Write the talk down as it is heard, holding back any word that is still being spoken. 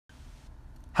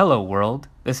Hello world,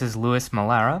 this is Louis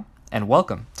Malara, and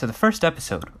welcome to the first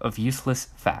episode of Useless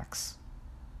Facts.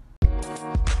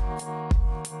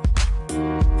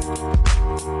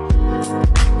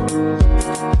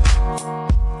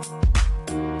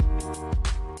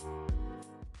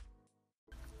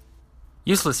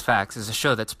 Useless Facts is a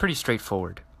show that's pretty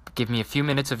straightforward. Give me a few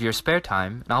minutes of your spare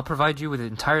time, and I'll provide you with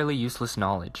entirely useless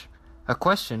knowledge. A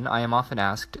question I am often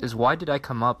asked is, why did I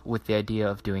come up with the idea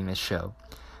of doing this show?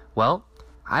 Well,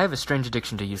 I have a strange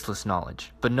addiction to useless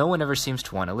knowledge, but no one ever seems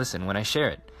to want to listen when I share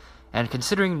it. And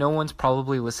considering no one's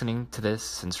probably listening to this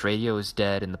since radio is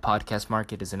dead and the podcast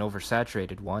market is an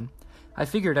oversaturated one, I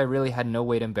figured I really had no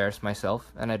way to embarrass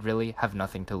myself and I'd really have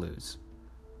nothing to lose.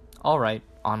 Alright,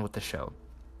 on with the show.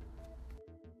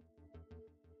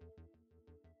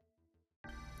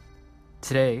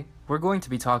 Today, we're going to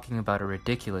be talking about a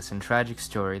ridiculous and tragic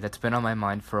story that's been on my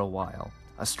mind for a while.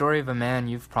 A story of a man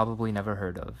you've probably never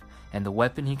heard of, and the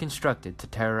weapon he constructed to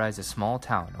terrorize a small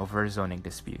town over a zoning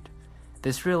dispute.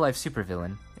 This real-life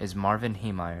supervillain is Marvin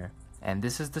Heemeyer, and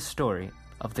this is the story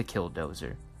of the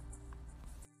Killdozer.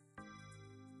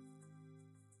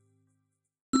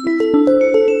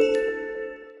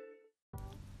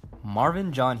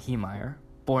 Marvin John Heemeyer,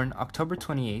 born October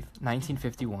 28,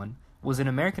 1951, was an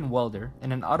American welder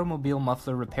and an automobile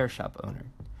muffler repair shop owner.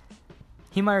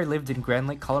 Heemeyer lived in Grand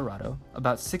Lake, Colorado,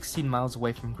 about 16 miles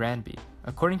away from Granby.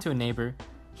 According to a neighbor,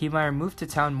 Heemeyer moved to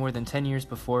town more than 10 years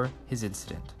before his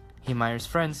incident. Heemeyer's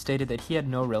friends stated that he had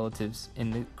no relatives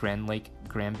in the Grand Lake,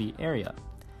 Granby area.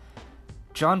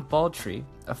 John Baldtree,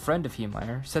 a friend of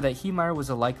Heemeyer, said that Heemeyer was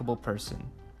a likable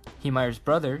person. Heemeyer's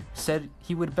brother said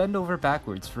he would bend over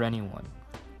backwards for anyone.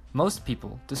 Most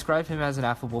people describe him as an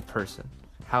affable person.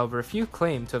 However, a few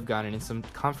claim to have gotten in some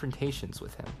confrontations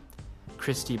with him.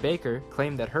 Christy Baker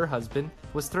claimed that her husband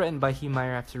was threatened by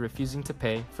Heemeyer after refusing to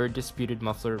pay for a disputed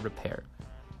muffler repair.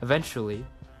 Eventually,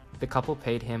 the couple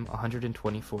paid him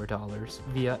 $124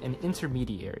 via an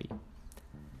intermediary.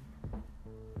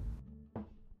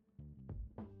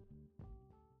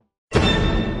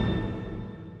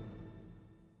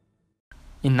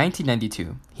 In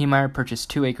 1992, Heemeyer purchased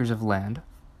 2 acres of land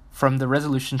from the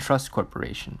Resolution Trust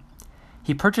Corporation.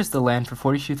 He purchased the land for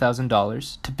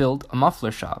 $42,000 to build a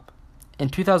muffler shop. In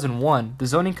 2001, the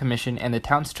Zoning Commission and the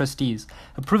town's trustees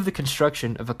approved the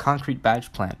construction of a concrete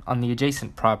batch plant on the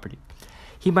adjacent property.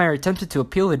 Heemeyer attempted to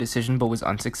appeal the decision but was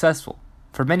unsuccessful.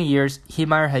 For many years,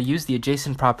 Heemeyer had used the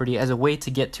adjacent property as a way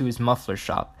to get to his muffler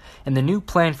shop, and the new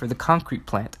plan for the concrete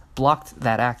plant blocked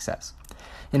that access.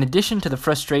 In addition to the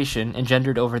frustration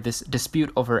engendered over this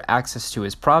dispute over access to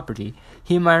his property,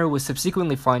 Heemeyer was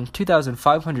subsequently fined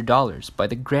 $2,500 by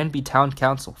the Granby Town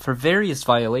Council for various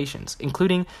violations,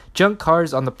 including junk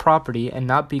cars on the property and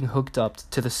not being hooked up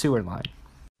to the sewer line.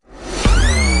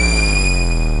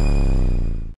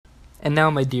 And now,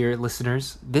 my dear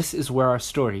listeners, this is where our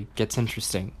story gets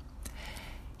interesting.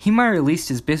 Heemeyer leased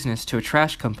his business to a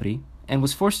trash company and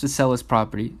was forced to sell his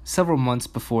property several months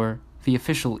before the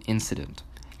official incident.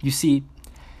 You see,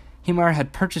 Heemeyer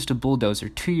had purchased a bulldozer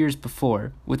 2 years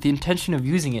before with the intention of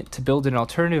using it to build an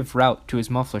alternative route to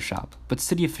his muffler shop, but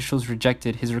city officials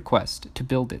rejected his request to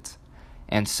build it.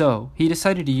 And so, he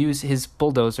decided to use his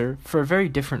bulldozer for a very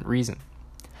different reason.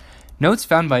 Notes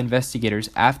found by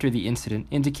investigators after the incident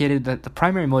indicated that the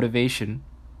primary motivation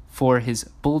for his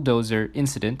bulldozer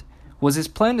incident was his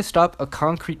plan to stop a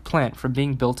concrete plant from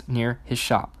being built near his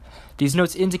shop. These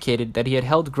notes indicated that he had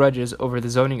held grudges over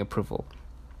the zoning approval.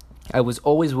 I was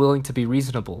always willing to be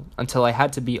reasonable until I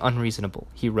had to be unreasonable,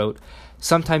 he wrote.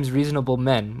 Sometimes reasonable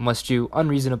men must do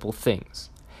unreasonable things.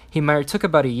 Heemeyer took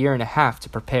about a year and a half to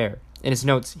prepare. In his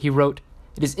notes, he wrote,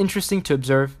 "It is interesting to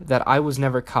observe that I was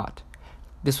never caught.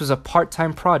 This was a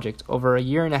part-time project over a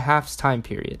year and a half's time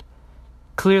period."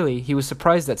 Clearly, he was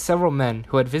surprised that several men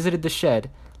who had visited the shed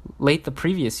late the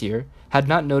previous year had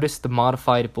not noticed the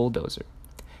modified bulldozer,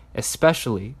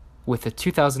 especially with the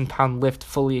 2,000-pound lift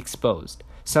fully exposed.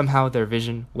 Somehow their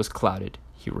vision was clouded,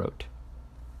 he wrote.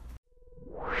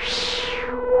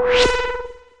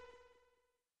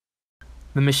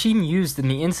 The machine used in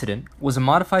the incident was a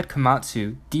modified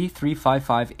Komatsu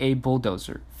D355A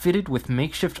bulldozer, fitted with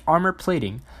makeshift armor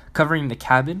plating covering the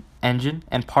cabin, engine,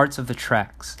 and parts of the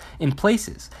tracks. In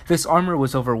places, this armor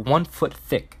was over 1 foot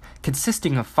thick,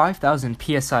 consisting of 5,000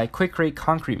 psi quick-rate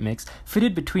concrete mix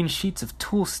fitted between sheets of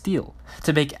tool steel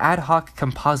to make ad hoc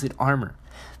composite armor.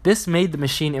 This made the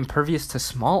machine impervious to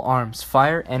small arms,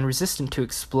 fire, and resistant to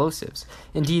explosives.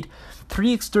 Indeed,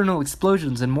 3 external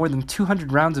explosions and more than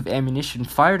 200 rounds of ammunition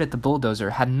fired at the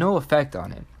bulldozer had no effect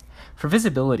on it. For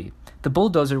visibility, the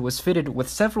bulldozer was fitted with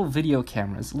several video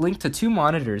cameras linked to 2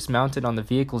 monitors mounted on the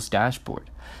vehicle's dashboard.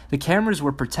 The cameras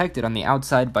were protected on the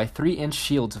outside by 3-inch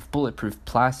shields of bulletproof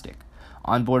plastic.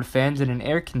 Onboard fans and an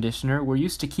air conditioner were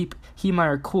used to keep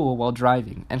Heemeyer cool while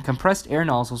driving, and compressed air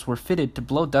nozzles were fitted to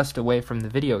blow dust away from the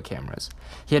video cameras.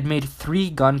 He had made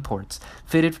 3 gun ports,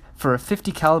 fitted for a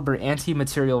 50 caliber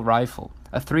anti-material rifle,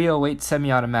 a .308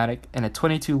 semi-automatic, and a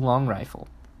 .22 long rifle,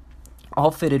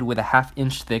 all fitted with a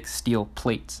half-inch thick steel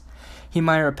plates.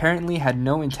 Heemeyer apparently had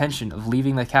no intention of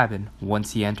leaving the cabin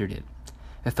once he entered it.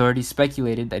 Authorities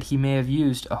speculated that he may have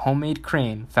used a homemade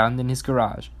crane found in his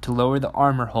garage to lower the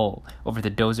armor hull over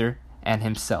the dozer and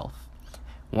himself.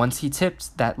 Once he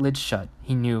tipped that lid shut,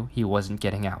 he knew he wasn't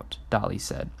getting out, Dolly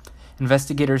said.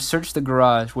 Investigators searched the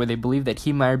garage where they believed that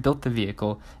Heemeyer built the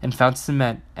vehicle and found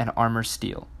cement and armor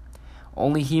steel.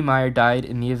 Only Heemeyer died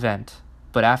in the event,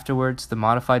 but afterwards the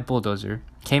modified bulldozer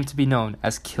came to be known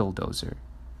as Killdozer.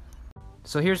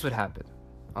 So here's what happened.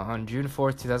 On June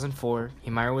 4th, 2004,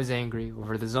 Heemeyer was angry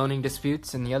over the zoning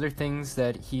disputes and the other things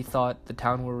that he thought the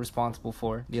town were responsible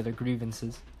for, the other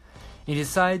grievances. He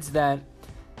decides that,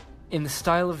 in the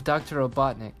style of Dr.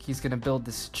 Robotnik, he's going to build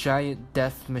this giant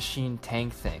death machine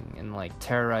tank thing and,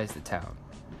 terrorize the town.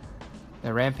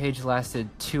 The rampage lasted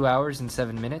 2 hours and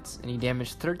 7 minutes, and he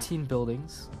damaged 13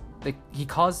 buildings. He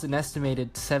caused an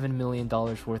estimated $7 million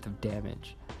worth of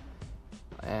damage.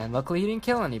 And luckily he didn't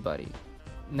kill anybody.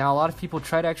 Now, a lot of people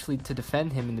tried actually to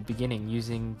defend him in the beginning,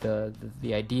 using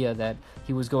the idea that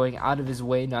he was going out of his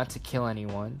way not to kill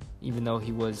anyone, even though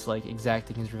he was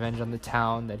exacting his revenge on the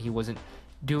town, that he wasn't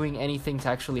doing anything to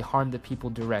actually harm the people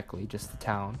directly, just the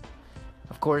town.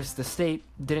 Of course, the state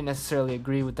didn't necessarily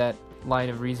agree with that line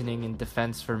of reasoning in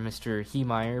defense for Mr.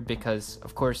 Heemeyer, because,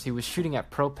 of course, he was shooting at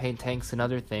propane tanks and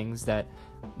other things that,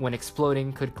 when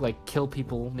exploding, could kill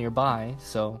people nearby.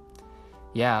 So,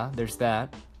 yeah, there's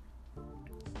that.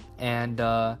 And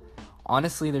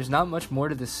honestly, there's not much more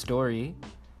to this story.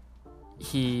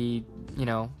 He,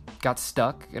 got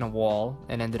stuck in a wall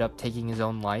and ended up taking his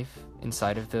own life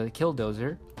inside of the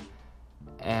Killdozer.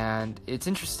 And it's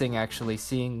interesting, actually,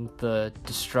 seeing the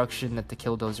destruction that the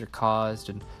Killdozer caused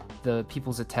and the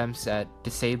people's attempts at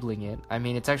disabling it. I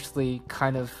mean, it's actually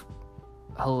kind of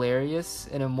hilarious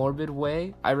in a morbid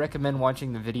way. I recommend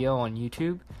watching the video on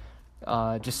YouTube.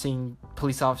 Just seeing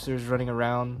police officers running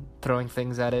around, throwing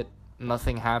things at it,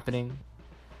 nothing happening.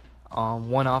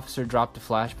 One officer dropped a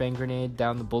flashbang grenade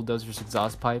down the bulldozer's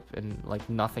exhaust pipe, and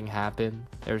nothing happened.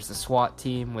 There's the SWAT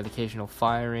team with occasional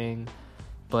firing,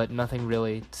 but nothing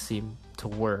really seemed to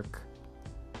work.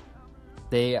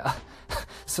 They,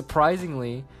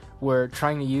 surprisingly, were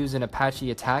trying to use an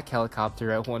Apache attack helicopter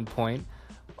at one point,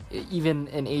 even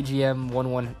an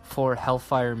AGM-114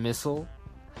 Hellfire missile,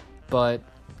 but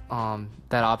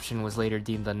that option was later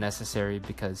deemed unnecessary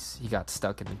because he got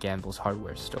stuck in the Gamble's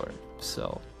hardware store.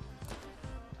 So,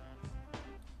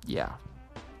 yeah.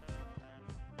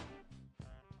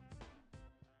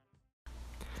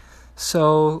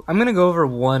 So, I'm going to go over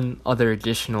one other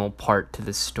additional part to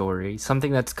this story,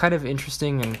 something that's kind of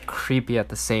interesting and creepy at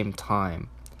the same time.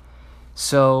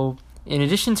 So, in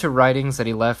addition to writings that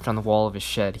he left on the wall of his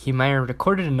shed, Heemeyer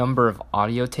recorded a number of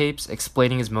audio tapes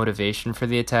explaining his motivation for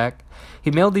the attack. He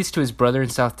mailed these to his brother in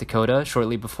South Dakota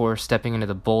shortly before stepping into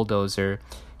the bulldozer.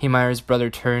 Heemeyer's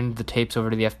brother turned the tapes over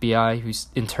to the FBI, who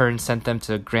in turn sent them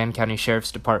to Grand County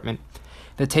Sheriff's Department.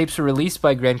 The tapes were released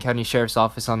by Grand County Sheriff's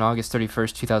Office on August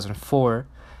 31st, 2004.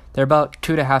 They're about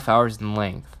 2.5 hours in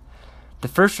length. The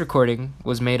first recording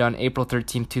was made on April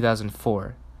 13,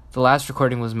 2004. The last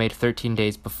recording was made 13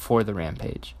 days before the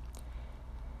rampage.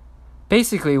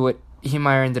 Basically, what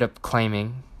Heemeyer ended up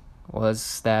claiming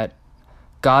was that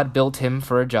God built him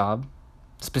for a job,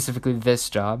 specifically this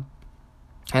job,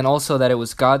 and also that it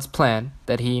was God's plan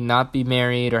that he not be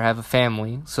married or have a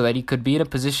family so that he could be in a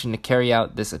position to carry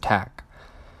out this attack.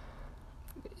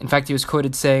 In fact, he was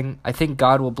quoted saying, "I think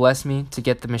God will bless me to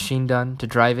get the machine done, to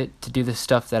drive it, to do the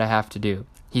stuff that I have to do."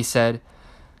 He said,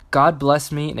 "God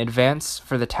bless me in advance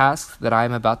for the task that I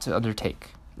am about to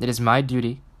undertake. It is my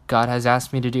duty. God has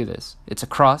asked me to do this. It's a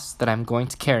cross that I'm going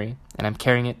to carry, and I'm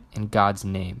carrying it in God's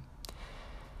name."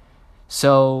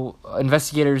 So,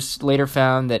 investigators later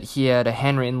found that he had a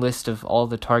handwritten list of all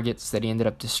the targets that he ended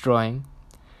up destroying.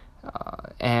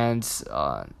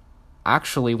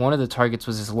 Actually, one of the targets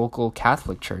was his local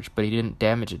Catholic church, but he didn't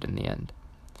damage it in the end.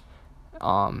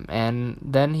 And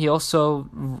then he also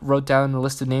wrote down a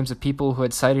list of names of people who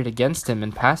had sided against him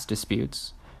in past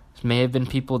disputes. It may have been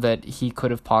people that he could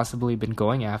have possibly been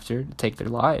going after to take their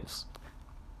lives.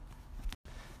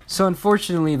 So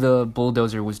unfortunately, the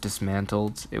bulldozer was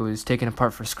dismantled. It was taken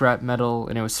apart for scrap metal,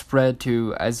 and it was spread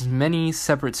to as many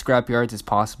separate scrap yards as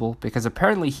possible, because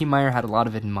apparently Heemeyer had a lot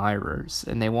of admirers,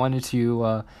 and they wanted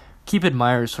to keep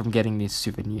admirers from getting these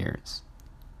souvenirs.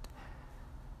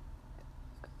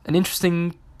 An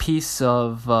interesting piece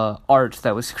of art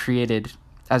that was created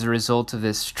as a result of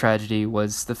this tragedy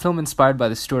was the film inspired by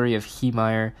the story of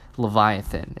Heemeyer,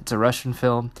 Leviathan. It's a Russian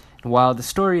film. And while the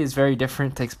story is very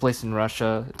different, takes place in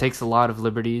Russia, it takes a lot of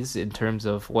liberties in terms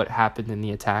of what happened in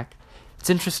the attack. It's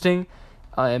interesting.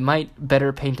 It might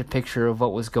better paint a picture of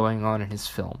what was going on in his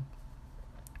film.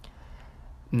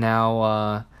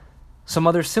 Now, some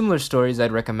other similar stories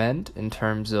I'd recommend in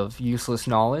terms of useless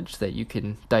knowledge that you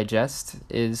can digest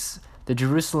is the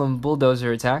Jerusalem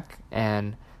bulldozer attack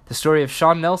and the story of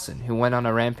Sean Nelson, who went on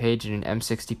a rampage in an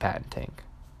M60 Patton tank.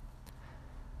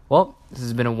 Well, this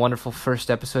has been a wonderful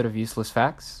first episode of Useless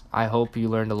Facts. I hope you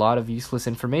learned a lot of useless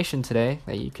information today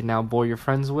that you can now bore your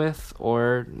friends with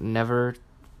or never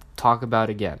talk about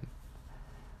again.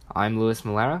 I'm Louis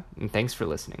Malera, and thanks for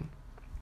listening.